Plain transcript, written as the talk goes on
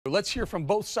Let's hear from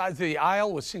both sides of the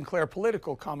aisle with Sinclair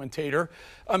political commentator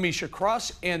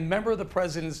Ameshia and member of the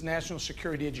President's National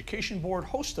Security Education Board,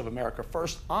 host of America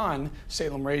First on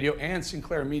Salem Radio, and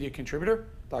Sinclair media contributor,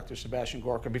 Dr. Sebastian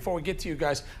Gorka. Before we get to you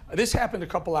guys, this happened a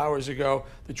couple hours ago.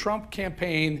 The Trump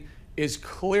campaign is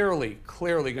clearly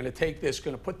going to take this,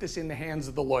 going to put this in the hands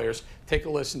of the lawyers. Take a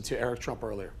listen to Eric Trump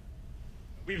earlier.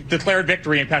 We've declared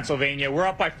victory in Pennsylvania. We're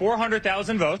up by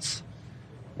 400,000 votes.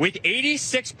 With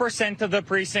 86% of the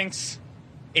precincts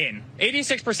in.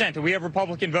 86%. And we have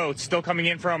Republican votes still coming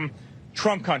in from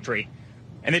Trump country.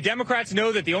 And the Democrats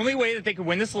know that the only way that they could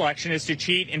win this election is to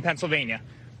cheat in Pennsylvania.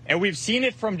 And we've seen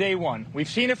it from day one. We've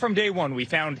seen it from day one. We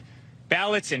found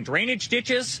ballots in drainage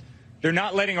ditches. They're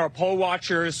not letting our poll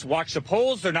watchers watch the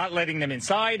polls. They're not letting them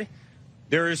inside.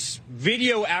 There's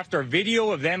video after video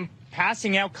of them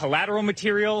passing out collateral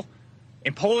material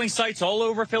in polling sites all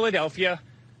over Philadelphia.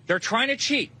 They're trying to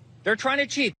cheat. They're trying to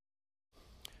cheat.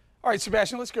 All right,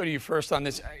 Sebastian, let's go to you first on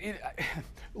this.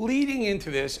 Leading into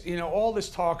this, all this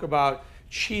talk about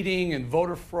cheating and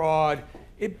voter fraud,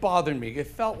 it bothered me. It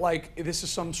felt like this is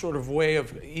some sort of way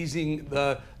of easing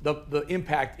the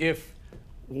impact if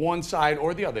one side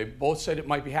or the other, both said it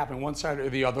might be happening, one side or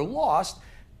the other lost.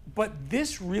 But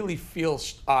this really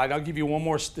feels odd. I'll give you one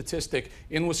more statistic.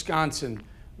 In Wisconsin,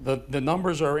 the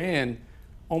numbers are in.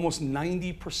 Almost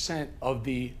 90% of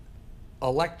the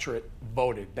electorate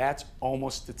voted. That's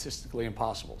almost statistically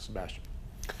impossible, Sebastian.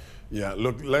 Yeah,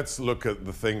 let's look at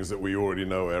the things that we already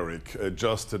know, Eric.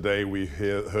 Just today we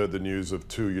heard the news of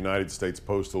 2 United States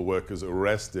postal workers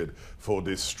arrested for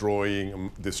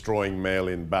destroying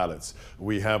mail-in ballots.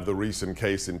 We have the recent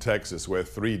case in Texas where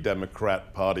 3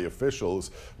 Democrat Party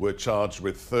officials were charged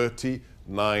with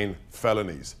 39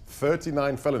 felonies.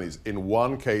 39 felonies in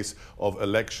one case of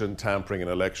election tampering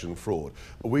and election fraud.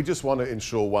 We just want to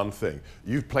ensure one thing.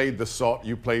 You've played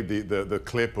the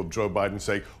clip of Joe Biden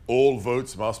saying all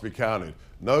votes must be counted.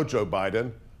 No, Joe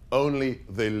Biden, only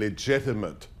the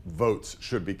legitimate votes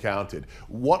should be counted.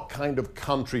 What kind of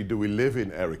country do we live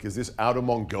in, Eric? Is this Outer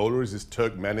Mongolia? Is this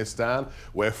Turkmenistan?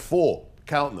 Where 4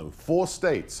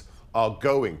 states are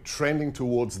trending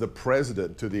towards the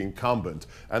president, to the incumbent,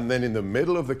 and then in the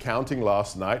middle of the counting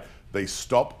last night, they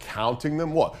stop counting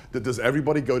them? What? Does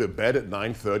everybody go to bed at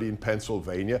 9:30 in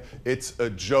Pennsylvania? It's a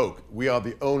joke. We are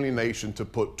the only nation to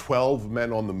put 12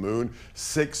 men on the moon.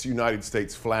 6 United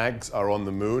States flags are on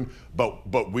the moon,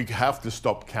 but we have to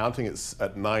stop counting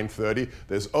at 9:30.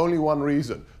 There's only one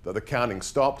reason that the counting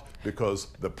stopped, because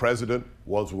the president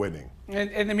was winning. And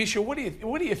Ameshia, what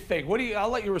do you think? I'll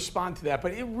let you respond to that,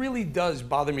 but it really does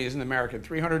bother me as an American.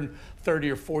 330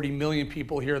 or 40 million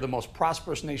people here, the most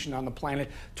prosperous nation on the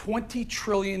planet, $20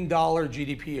 trillion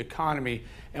GDP economy,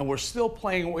 and we're still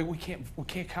playing. We can't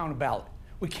count a ballot.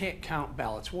 We can't count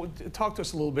ballots. Talk to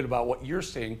us a little bit about what you're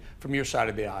seeing from your side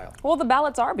of the aisle. Well, the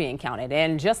ballots are being counted.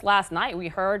 And just last night, we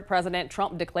heard President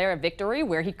Trump declare a victory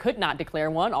where he could not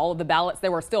declare one. All of the ballots,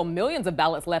 there were still millions of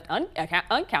ballots left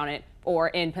uncounted, or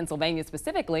in Pennsylvania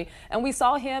specifically. And we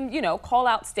saw him, call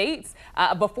out states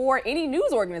before any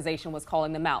news organization was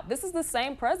calling them out. This is the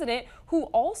same president who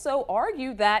also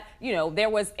argued that, there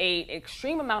was an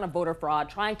extreme amount of voter fraud,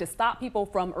 trying to stop people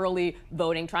from early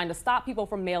voting, trying to stop people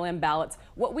from mail-in ballots.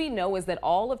 What we know is that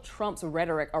all of Trump's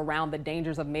rhetoric around the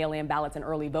dangers of mail-in ballots and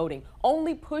early voting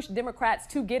only pushed Democrats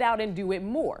to get out and do it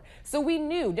more. So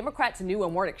Democrats knew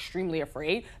and weren't extremely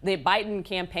afraid. The Biden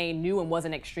campaign knew and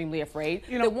wasn't extremely afraid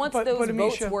that once those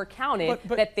votes were counted,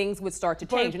 that things would start to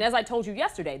change. And as I told you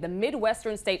yesterday, the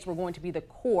Midwestern states were going to be the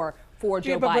core for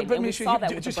Joe Biden. And we saw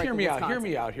that with just hear me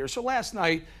out here. So last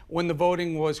night, when the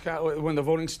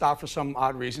voting stopped for some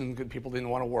odd reason, people didn't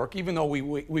want to work, even though we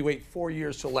wait 4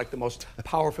 years to elect the most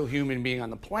powerful human being on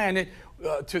the planet,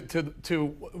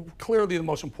 to clearly the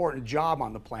most important job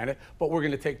on the planet, but we're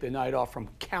going to take the night off from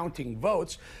counting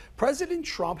votes. President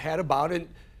Trump had about a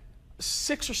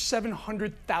 600,000 or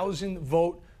 700,000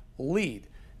 vote lead.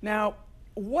 Now,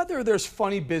 whether there's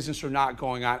funny business or not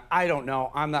going on, I don't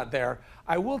know. I'm not there.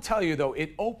 I will tell you, though,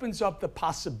 it opens up the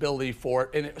possibility for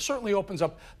it, and it certainly opens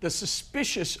up the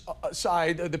suspicious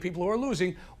side of the people who are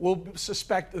losing will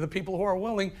suspect the people who are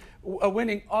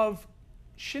winning of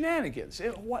shenanigans.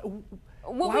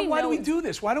 Why do we do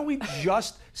this? Why don't we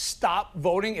just stop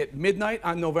voting at midnight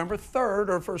on November 3rd,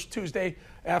 or first Tuesday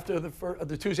after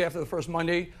the Tuesday after the first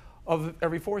Monday of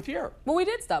every fourth year. Well, we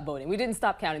did stop voting. We didn't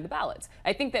stop counting the ballots.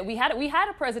 I think that we had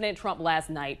a President Trump last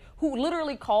night who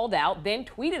literally called out, then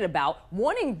tweeted about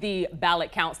wanting the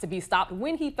ballot counts to be stopped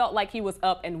when he felt like he was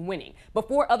up and winning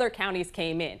before other counties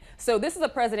came in. So this is a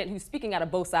president who's speaking out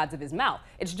of both sides of his mouth.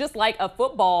 It's just like a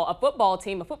football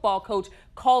team, a football coach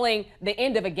calling the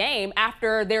end of a game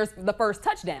after there's the first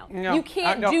touchdown. No, you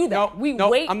can't do that.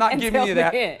 Wait I'm not until giving you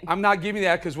that. the end. I'm not giving you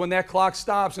that because when that clock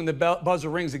stops and the buzzer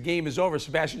rings, the game is over,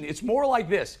 Sebastian. It's more like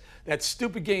this. That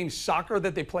stupid game soccer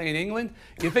that they play in England.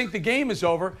 You think the game is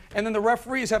over, and then the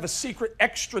referees have a secret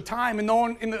extra time, and no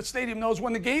one in the stadium knows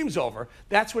when the game's over.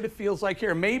 That's what it feels like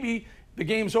here. Maybe the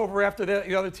game's over after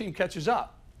the other team catches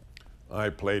up. I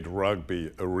played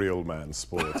rugby, a real man's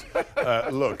sport.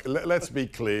 Look, let's be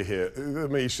clear here.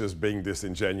 Ameshia's being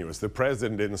disingenuous. The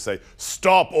president didn't say,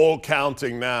 stop all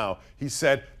counting now. He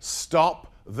said,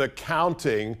 stop the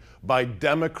counting by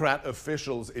Democrat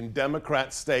officials in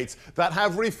Democrat states that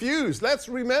have refused. Let's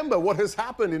remember what has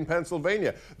happened in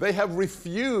Pennsylvania. They have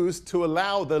refused to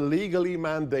allow the legally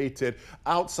mandated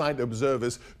outside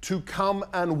observers to come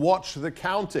and watch the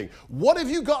counting. What have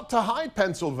you got to hide,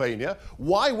 Pennsylvania?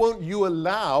 Why won't you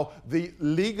allow the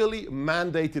legally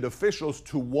mandated officials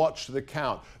to watch the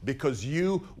count? Because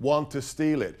you want to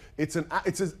steal it. It's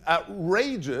as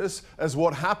outrageous as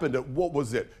what happened at, what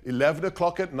was it, 11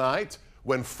 o'clock at night,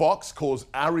 when Fox calls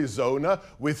Arizona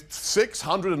with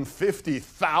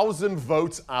 650,000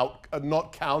 votes out,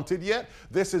 not counted yet.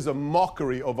 This is a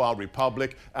mockery of our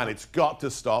republic, and it's got to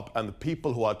stop, and the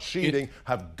people who are cheating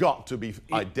have got to be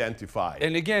identified.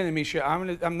 And again, Ameshia,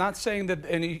 I'm not saying that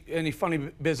any funny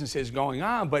business is going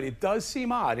on, but it does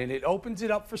seem odd, and it opens it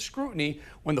up for scrutiny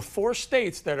when the 4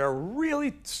 states that are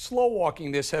really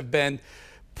slow-walking this have been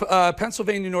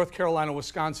Pennsylvania, North Carolina,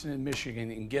 Wisconsin, and Michigan.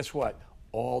 And guess what?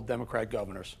 All Democrat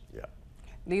governors. Yeah.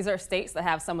 These are states that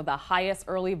have some of the highest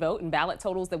early vote and ballot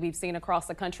totals that we've seen across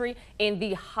the country, and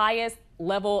the highest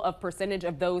level of percentage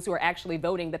of those who are actually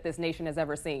voting that this nation has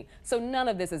ever seen. So none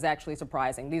of this is actually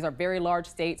surprising. These are very large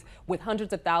states with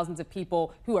hundreds of thousands of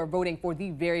people who are voting for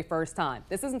the very first time.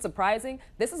 This isn't surprising.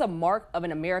 This is a mark of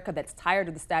an America that's tired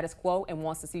of the status quo and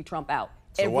wants to see Trump out.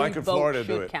 So Every why could vote Florida should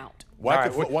do it? count. Why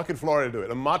could Florida do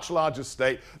it? A much larger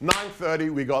state.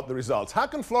 9:30, we got the results. How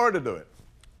can Florida do it?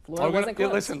 Florida wasn't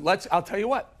close. Listen, I'll tell you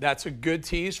what, that's a good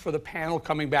tease for the panel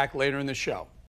coming back later in the show.